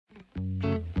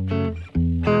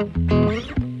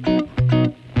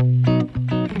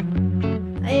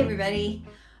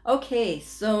Okay,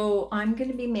 so I'm going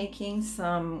to be making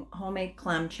some homemade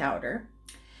clam chowder.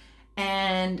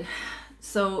 And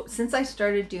so since I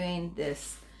started doing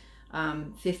this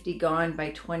 50 Gone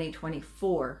by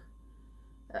 2024,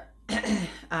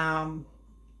 I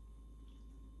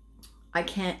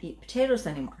can't eat potatoes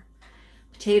anymore.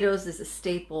 Potatoes is a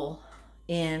staple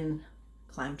in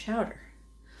clam chowder,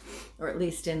 or at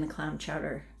least in the clam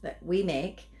chowder that we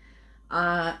make.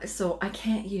 So I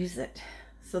can't use it.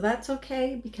 So that's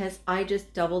okay because I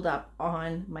just doubled up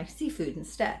on my seafood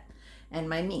instead and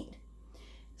my meat.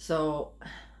 So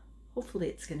hopefully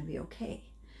it's going to be okay.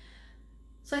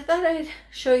 So I thought I'd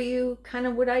show you kind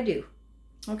of what I do.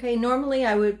 Okay, normally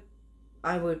I would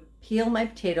peel my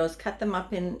potatoes, cut them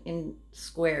up in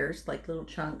squares, like little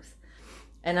chunks,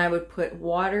 and I would put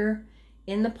water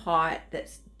in the pot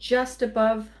that's just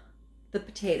above the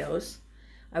potatoes.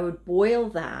 I would boil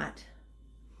that.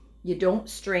 You don't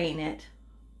strain it.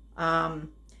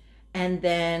 And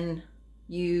then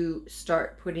you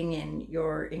start putting in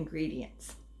your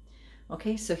ingredients.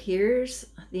 Okay, so here's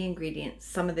the ingredients,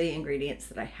 some of the ingredients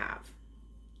that I have.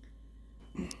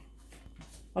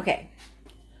 Okay,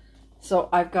 so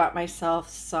I've got myself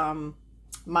some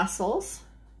mussels.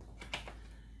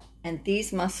 And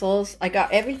these mussels, I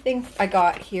got everything I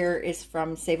got here is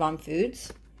from Save On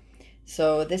Foods.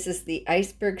 So this is the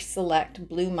Iceberg Select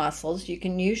Blue Mussels. You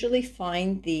can usually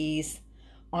find these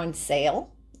on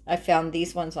sale. I found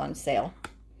these ones on sale.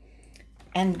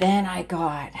 And then I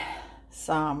got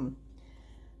some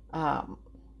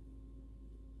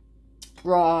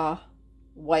raw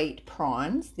white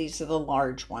prawns. These are the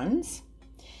large ones.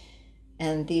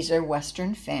 And these are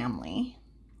Western Family.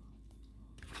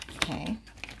 Okay.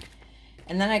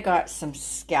 And then I got some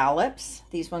scallops.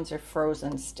 These ones are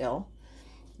frozen still.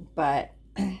 But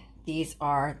these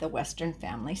are the Western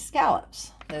Family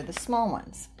scallops. They're the small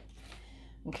ones.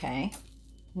 Okay,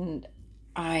 and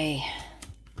I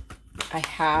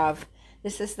have,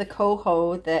 this is the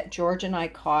coho that George and I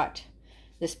caught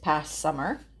this past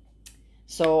summer.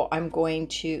 So I'm going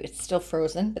to, it's still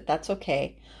frozen, but that's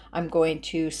okay. I'm going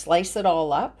to slice it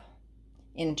all up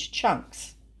into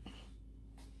chunks.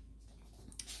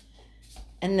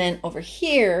 And then over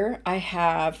here, I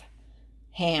have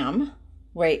ham.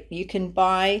 Right, you can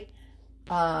buy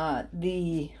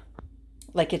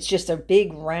like it's just a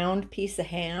big round piece of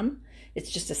ham. It's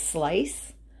just a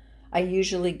slice. I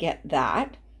usually get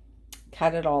that,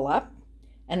 cut it all up,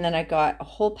 and then I got a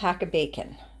whole pack of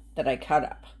bacon that I cut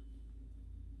up.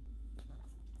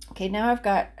 Okay, now I've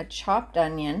got a chopped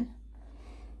onion.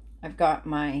 I've got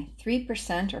my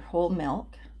 3% or whole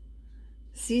milk,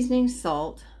 seasoning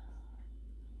salt,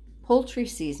 poultry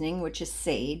seasoning, which is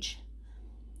sage,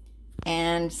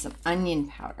 and some onion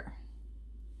powder.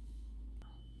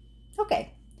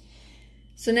 Okay,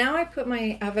 so now I put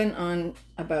my oven on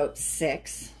about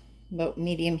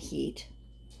medium heat.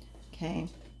 Okay,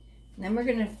 and then we're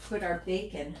gonna put our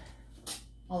bacon,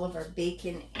 all of our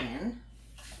bacon in,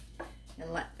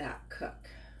 and let that cook.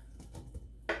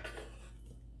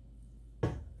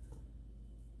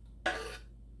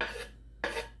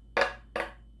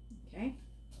 Okay.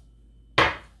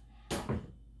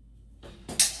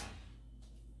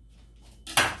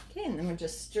 Okay, and then we'll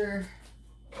just stir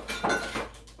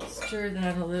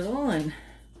that a little and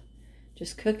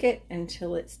just cook it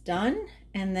until it's done,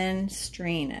 and then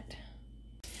strain it.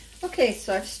 Okay,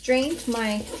 so I've strained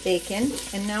my bacon,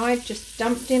 and now I've just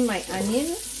dumped in my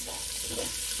onions.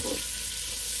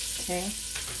 Okay,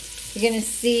 you're gonna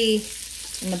see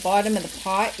in the bottom of the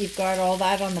pot, you've got all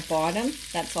that on the bottom.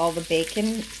 That's all the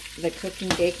bacon, the cooking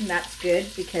bacon. That's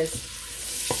good because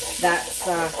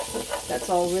that's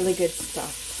all really good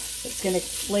stuff. It's gonna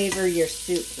flavor your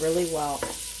soup really well.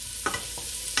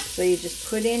 So you just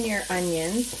put in your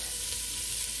onions.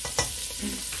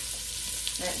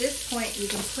 And at this point, you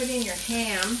can put in your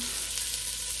ham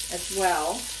as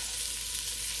well.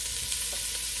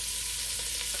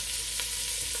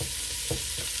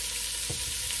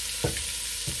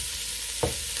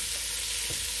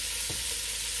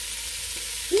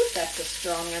 Ooh, that's a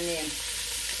strong onion.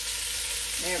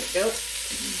 There we go.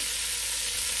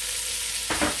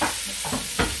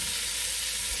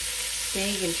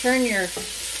 Okay, you can turn your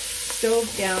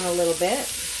stove down a little bit.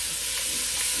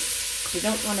 You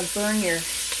don't want to burn your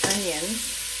onions.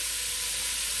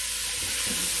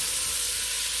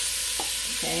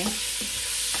 Okay.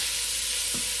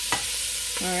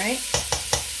 All right.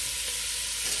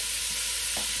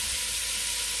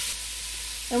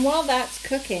 And while that's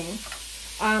cooking,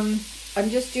 I'm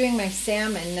just doing my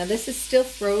salmon. Now this is still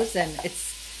frozen.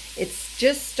 It's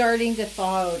just starting to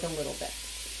thaw out a little bit,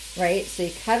 right? So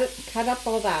you cut up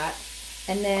all that,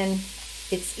 and then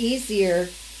it's easier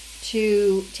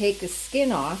to take the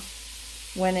skin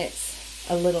off when it's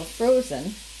a little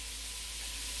frozen.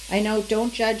 I know,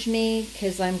 don't judge me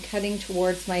because I'm cutting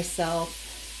towards myself.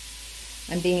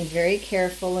 I'm being very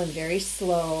careful and very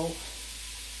slow.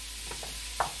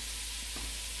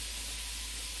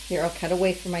 Here, I'll cut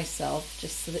away from myself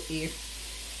just so that you're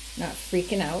not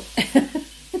freaking out.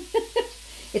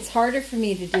 It's harder for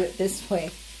me to do it this way.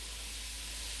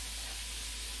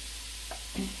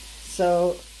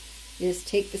 So you just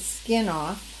take the skin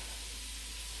off,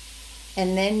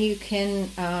 and then you can,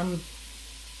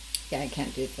 yeah, I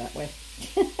can't do it that way.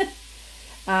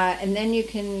 And then you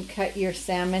can cut your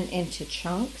salmon into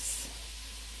chunks,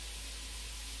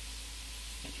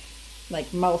 like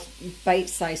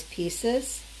bite-sized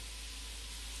pieces.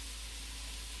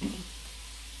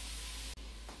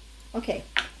 Okay,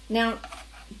 now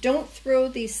don't throw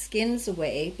these skins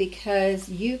away because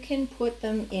you can put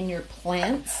them in your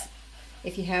plants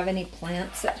if you have any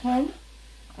plants at home,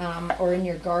 or in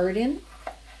your garden.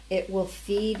 It will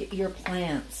feed your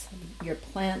plants. Your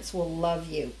plants will love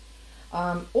you.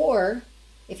 Or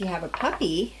if you have a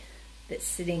puppy that's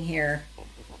sitting here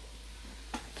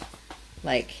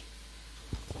like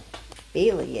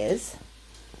Bailey is,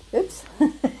 oops,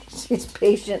 she's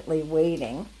patiently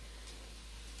waiting,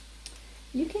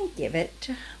 you can give it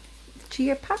to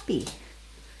your puppy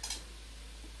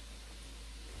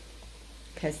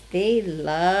because they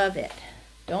love it,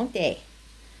 don't they?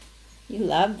 You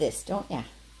love this, don't ya?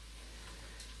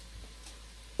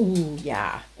 Ooh,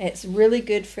 yeah, it's really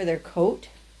good for their coat.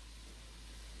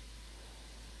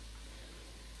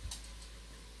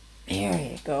 There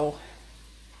you go.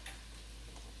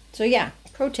 So yeah,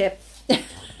 pro tip.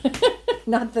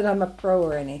 Not that I'm a pro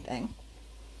or anything.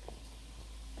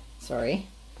 Sorry.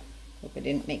 Hope I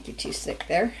didn't make you too sick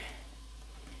there.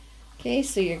 Okay,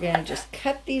 so you're going to just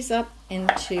cut these up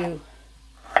into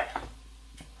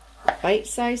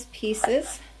bite-sized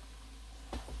pieces.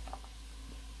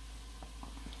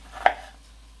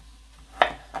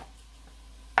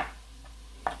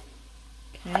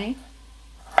 Okay.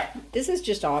 This is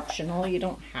just optional. You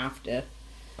don't have to,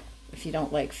 if you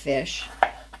don't like fish.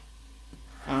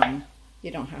 You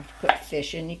don't have to put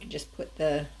fish in. You can just put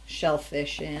the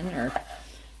shellfish in or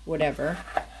whatever.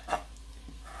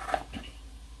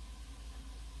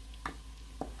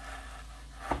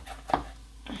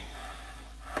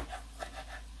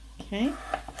 Okay.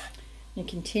 You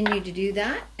continue to do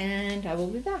that and I will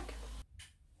be back.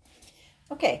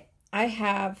 Okay, I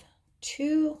have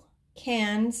 2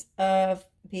 cans of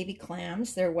baby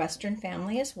clams. They're Western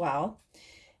family as well.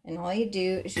 And all you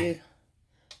do is you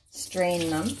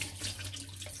strain them.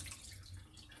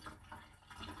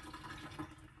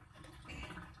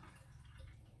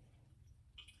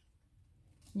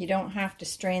 You don't have to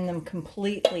strain them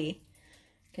completely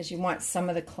because you want some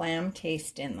of the clam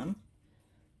taste in them.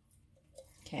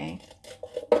 Okay.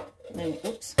 And then,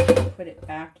 oops, put it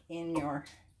back in your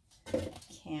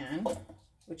can,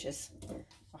 which is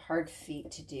a hard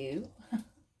feat to do.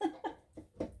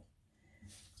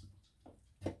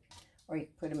 Or you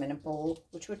could put them in a bowl,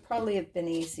 which would probably have been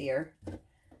easier.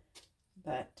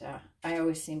 But I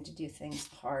always seem to do things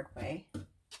the hard way.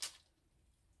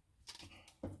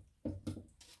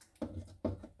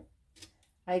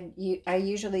 I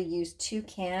usually use 2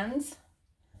 cans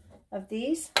of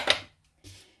these.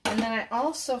 And then I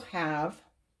also have,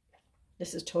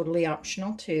 this is totally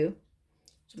optional too,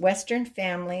 Western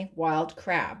Family Wild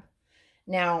Crab.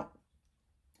 Now,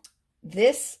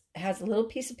 this has a little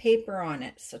piece of paper on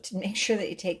it, so to make sure that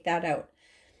you take that out.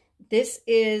 This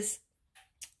is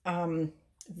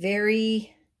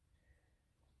very,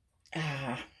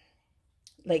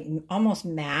 like almost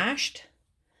mashed.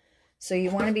 So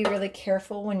you want to be really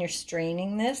careful when you're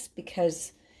straining this,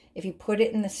 because if you put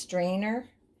it in the strainer,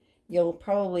 you'll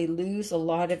probably lose a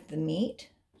lot of the meat.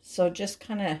 So just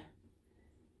kind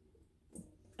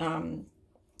of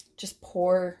just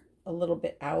pour a little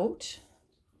bit out.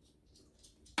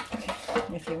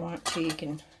 If you want to, you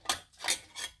can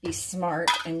be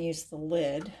smart and use the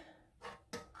lid,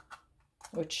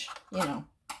 which, you know,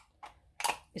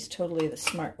 is totally the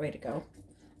smart way to go.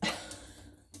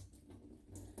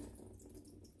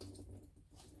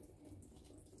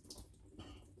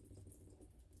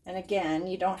 And again,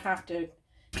 you don't have to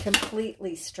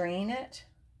completely strain it.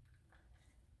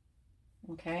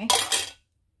 Okay.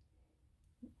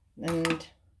 And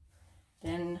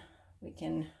then we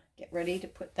can get ready to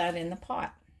put that in the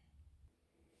pot.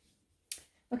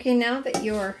 Okay, now that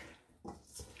your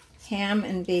ham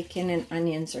and bacon and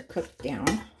onions are cooked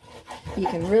down, you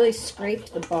can really scrape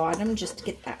the bottom just to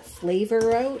get that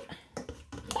flavor out.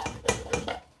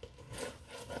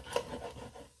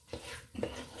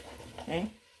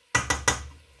 Okay.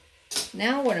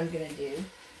 Now what I'm going to do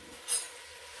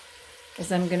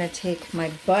is I'm going to take my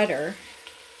butter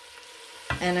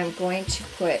and I'm going to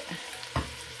put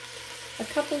a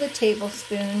couple of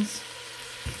tablespoons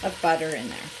of butter in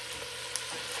there.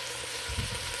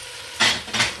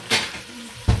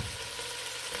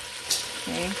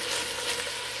 Okay.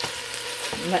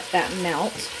 Let that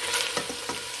melt.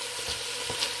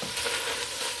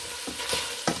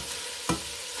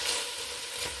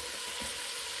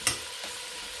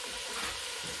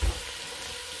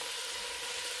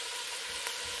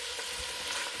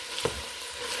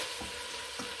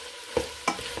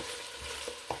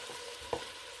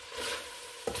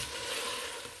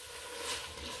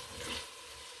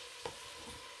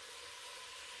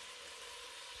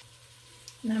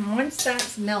 Now once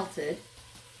that's melted,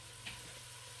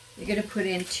 you're going to put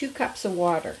in 2 cups of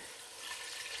water.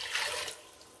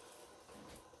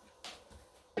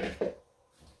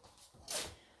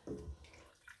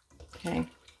 Okay.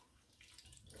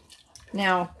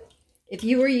 Now, if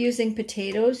you were using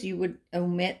potatoes, you would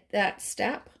omit that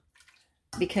step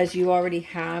because you already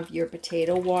have your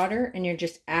potato water and you're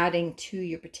just adding to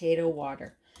your potato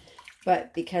water.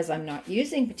 But because I'm not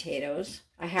using potatoes,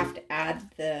 I have to add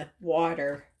the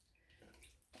water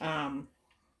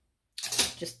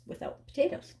just without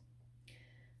potatoes.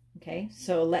 Okay,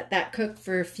 so let that cook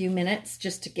for a few minutes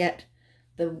just to get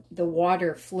the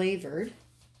water flavored.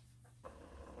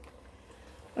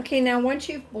 Okay, now once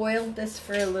you've boiled this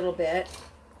for a little bit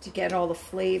to get all the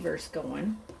flavors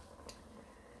going,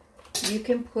 you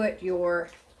can put your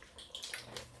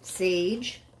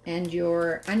sage and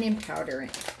your onion powder in.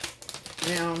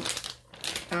 Now,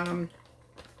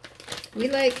 we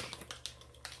like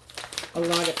a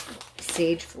lot of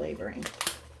sage flavoring.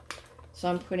 So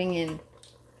I'm putting in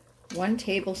 1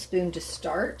 tablespoon to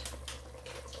start,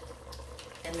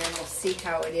 and then we'll see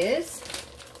how it is,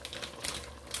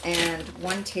 and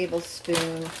 1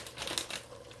 tablespoon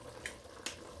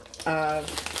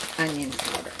of onion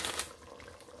powder.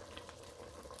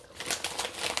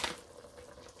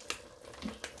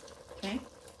 Okay.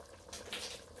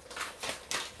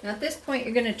 Now at this point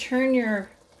you're going to turn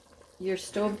your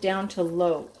stove down to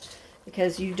low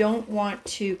because you don't want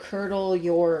to curdle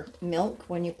your milk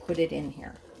when you put it in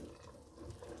here.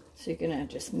 So you're going to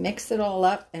just mix it all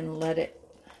up and let it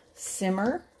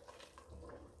simmer.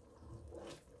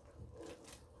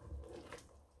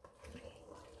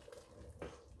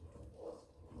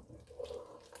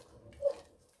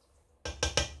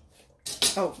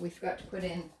 Oh, we forgot to put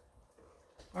in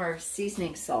our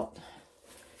seasoning salt.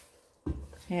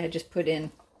 Okay, I just put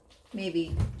in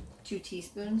maybe 2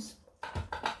 teaspoons.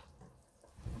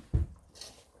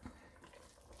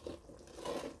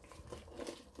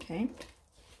 Okay.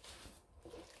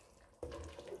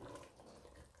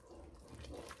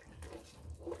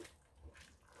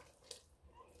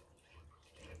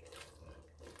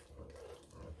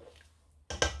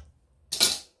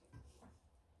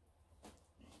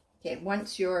 Okay,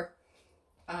 once your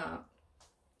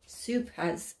soup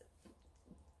has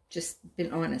just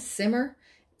been on a simmer,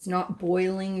 it's not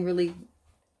boiling really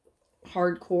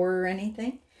hardcore or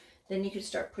anything, then you can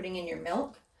start putting in your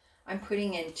milk. I'm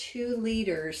putting in 2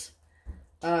 liters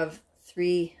of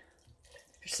 3%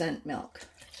 milk.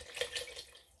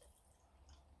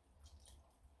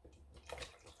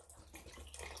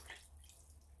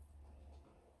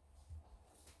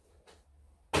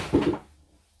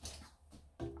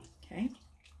 Okay,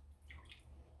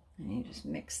 and you just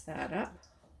mix that up.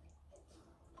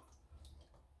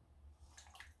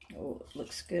 Oh, it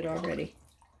looks good already.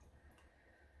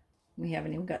 We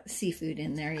haven't even got the seafood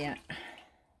in there yet.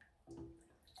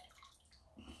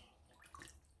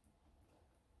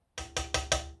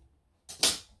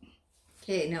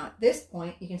 Okay, now at this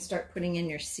point you can start putting in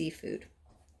your seafood.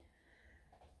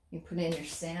 You put in your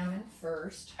salmon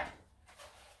first.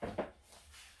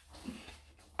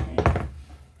 Okay.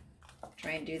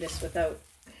 Try and do this without,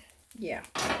 yeah,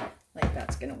 like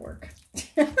that's gonna work.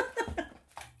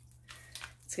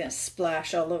 It's gonna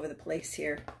splash all over the place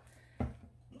here.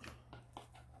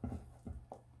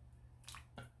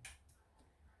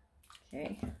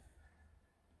 Okay.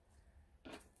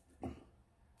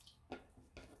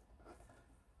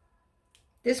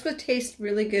 This would taste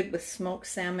really good with smoked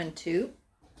salmon too,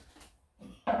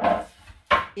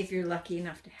 if you're lucky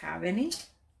enough to have any.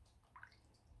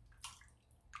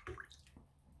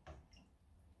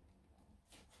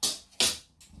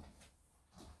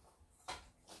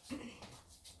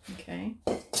 Okay.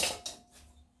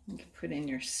 You can put in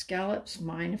your scallops.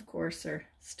 Mine, of course, are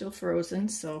still frozen,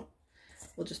 so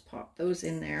we'll just pop those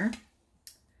in there.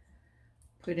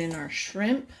 Put in our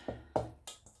shrimp.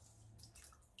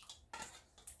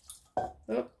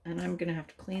 Oh, and I'm gonna have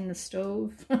to clean the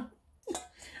stove.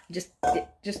 It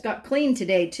just got clean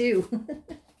today too.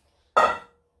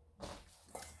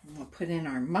 We'll put in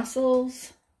our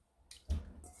mussels.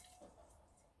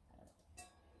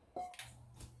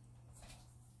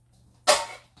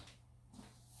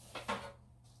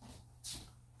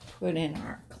 Put in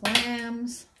our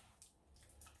clams.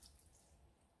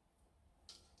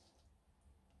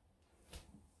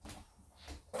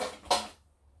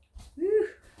 Ooh,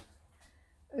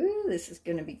 ooh, this is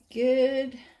gonna be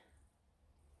good.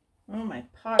 Oh, my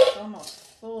pot's almost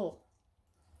full.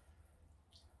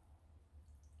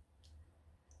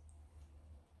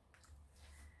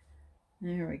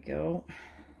 There we go.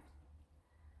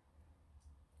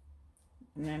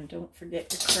 And then don't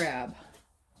forget your crab.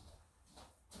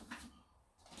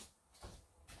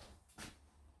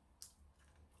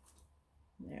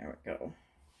 There we go.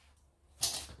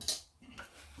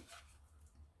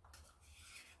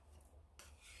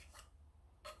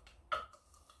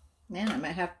 Man, I might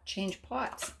have to change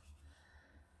pots.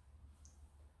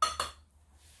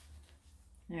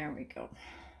 There we go.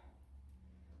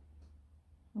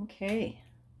 Okay.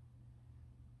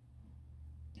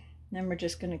 Then we're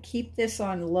just going to keep this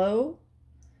on low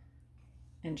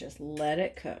and just let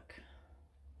it cook.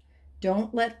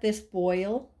 Don't let this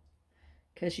boil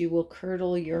because you will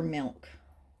curdle your milk.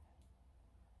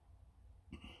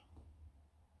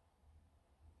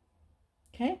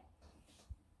 Okay.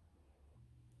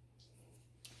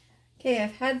 Okay,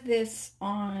 I've had this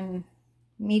on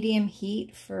medium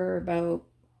heat for about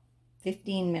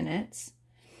 15 minutes.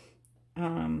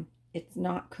 It's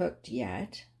not cooked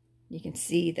yet. You can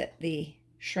see that the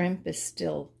shrimp is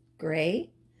still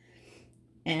gray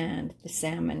and the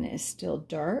salmon is still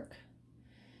dark.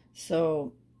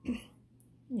 So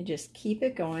you just keep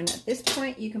it going. At this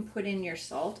point, you can put in your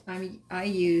salt. I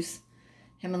use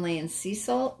Himalayan sea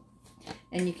salt,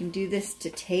 and you can do this to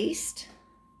taste.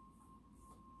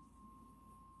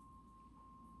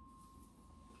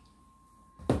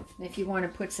 If you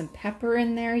want to put some pepper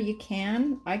in there, you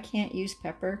can. I can't use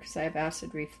pepper because I have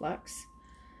acid reflux.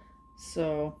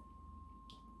 So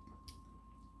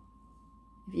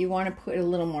if you want to put a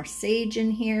little more sage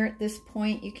in here at this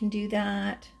point, you can do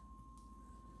that.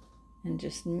 And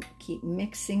just keep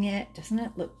mixing it. Doesn't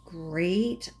it look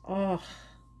great? Oh.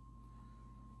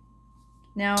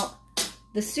 Now,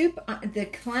 the soup, the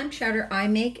clam chowder I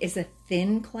make is a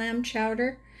thin clam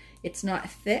chowder. It's not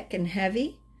thick and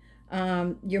heavy.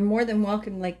 You're more than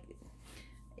welcome, like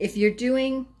if you're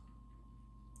doing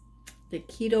the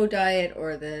keto diet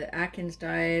or the Atkins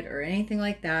diet or anything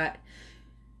like that,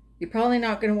 you're probably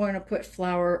not going to want to put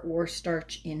flour or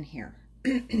starch in here.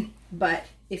 But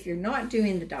if you're not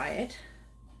doing the diet,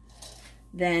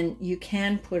 then you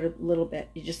can put a little bit.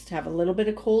 You just have a little bit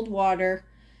of cold water.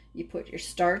 You put your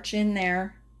starch in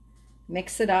there,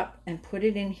 mix it up, and put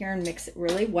it in here and mix it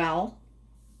really well.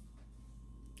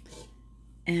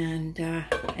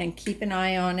 And keep an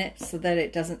eye on it so that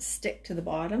it doesn't stick to the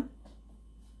bottom.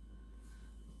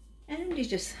 And you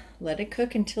just let it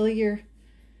cook until your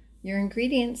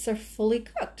ingredients are fully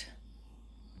cooked.